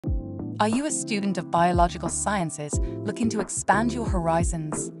Are you a student of biological sciences looking to expand your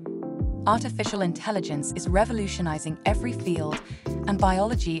horizons? Artificial intelligence is revolutionizing every field, and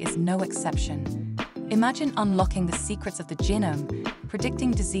biology is no exception. Imagine unlocking the secrets of the genome, predicting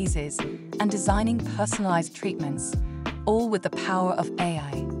diseases, and designing personalized treatments, all with the power of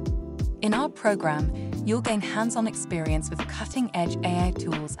AI. In our program, you'll gain hands-on experience with cutting-edge AI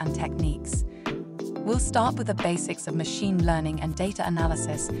tools and techniques. We'll start with the basics of machine learning and data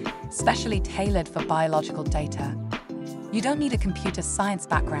analysis, specially tailored for biological data. You don't need a computer science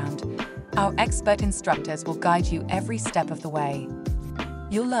background. Our expert instructors will guide you every step of the way.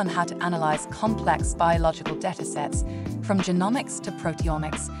 You'll learn how to analyze complex biological datasets, from genomics to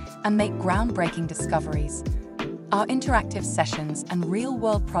proteomics, and make groundbreaking discoveries. Our interactive sessions and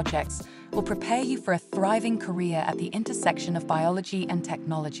real-world projects will prepare you for a thriving career at the intersection of biology and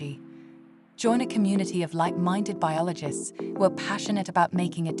technology. Join a community of like-minded biologists who are passionate about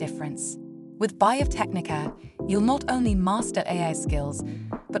making a difference. With Biotechnica, you'll not only master AI skills,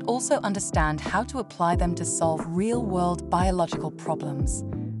 but also understand how to apply them to solve real-world biological problems.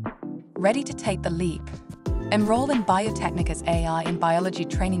 Ready to take the leap? Enroll in Biotechnica's AI in Biology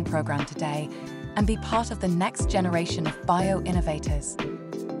training program today and be part of the next generation of bio-innovators.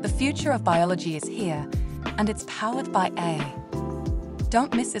 The future of biology is here, and it's powered by AI.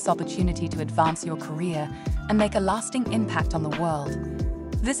 Don't miss this opportunity to advance your career and make a lasting impact on the world.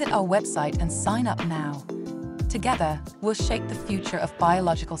 Visit our website and sign up now. Together, we'll shape the future of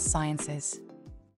biological sciences.